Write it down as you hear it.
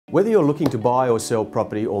Whether you're looking to buy or sell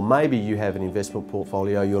property, or maybe you have an investment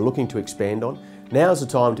portfolio you're looking to expand on, now's the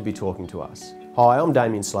time to be talking to us. Hi, I'm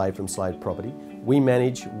Damian Slade from Slade Property. We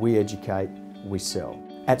manage, we educate, we sell.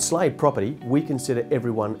 At Slade Property, we consider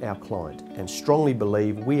everyone our client and strongly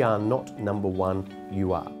believe we are not number one,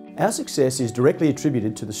 you are. Our success is directly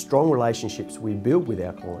attributed to the strong relationships we build with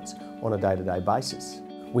our clients on a day-to-day basis.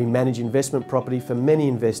 We manage investment property for many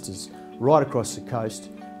investors right across the coast,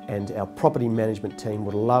 and our property management team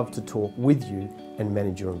would love to talk with you and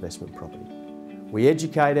manage your investment property. We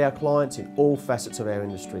educate our clients in all facets of our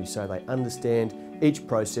industry so they understand each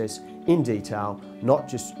process in detail, not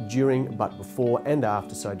just during but before and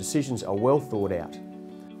after, so decisions are well thought out.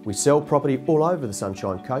 We sell property all over the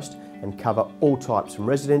Sunshine Coast and cover all types from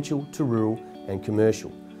residential to rural and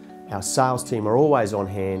commercial. Our sales team are always on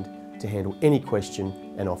hand to handle any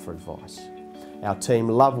question and offer advice. Our team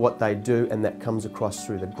love what they do, and that comes across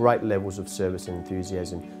through the great levels of service and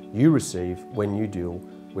enthusiasm you receive when you deal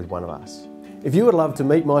with one of us. If you would love to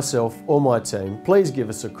meet myself or my team, please give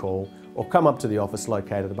us a call or come up to the office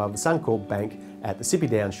located above the Suncorp Bank at the Sippy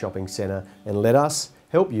Downs Shopping Centre and let us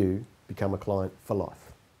help you become a client for life.